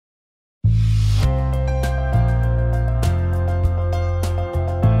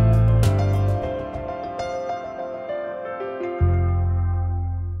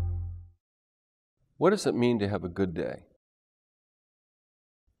What does it mean to have a good day?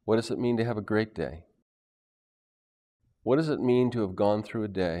 What does it mean to have a great day? What does it mean to have gone through a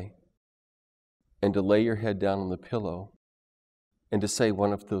day and to lay your head down on the pillow and to say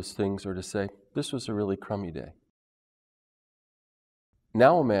one of those things, or to say, this was a really crummy day?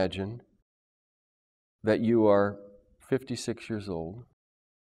 Now imagine that you are 56 years old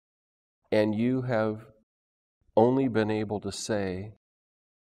and you have only been able to say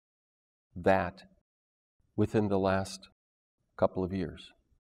that within the last couple of years.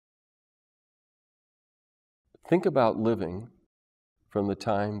 Think about living from the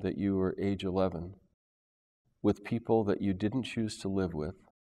time that you were age 11 with people that you didn't choose to live with,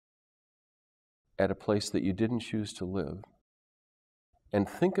 at a place that you didn't choose to live, and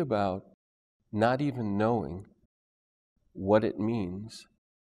think about not even knowing what it means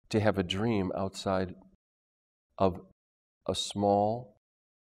to have a dream outside of a small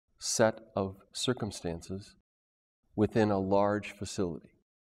set of circumstances within a large facility.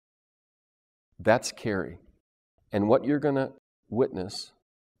 That's Carrie. And what you're going to witness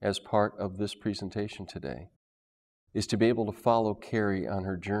as part of this presentation today is to be able to follow Carrie on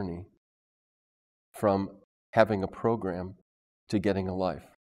her journey from having a program to getting a life.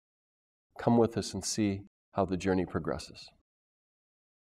 Come with us and see how the journey progresses.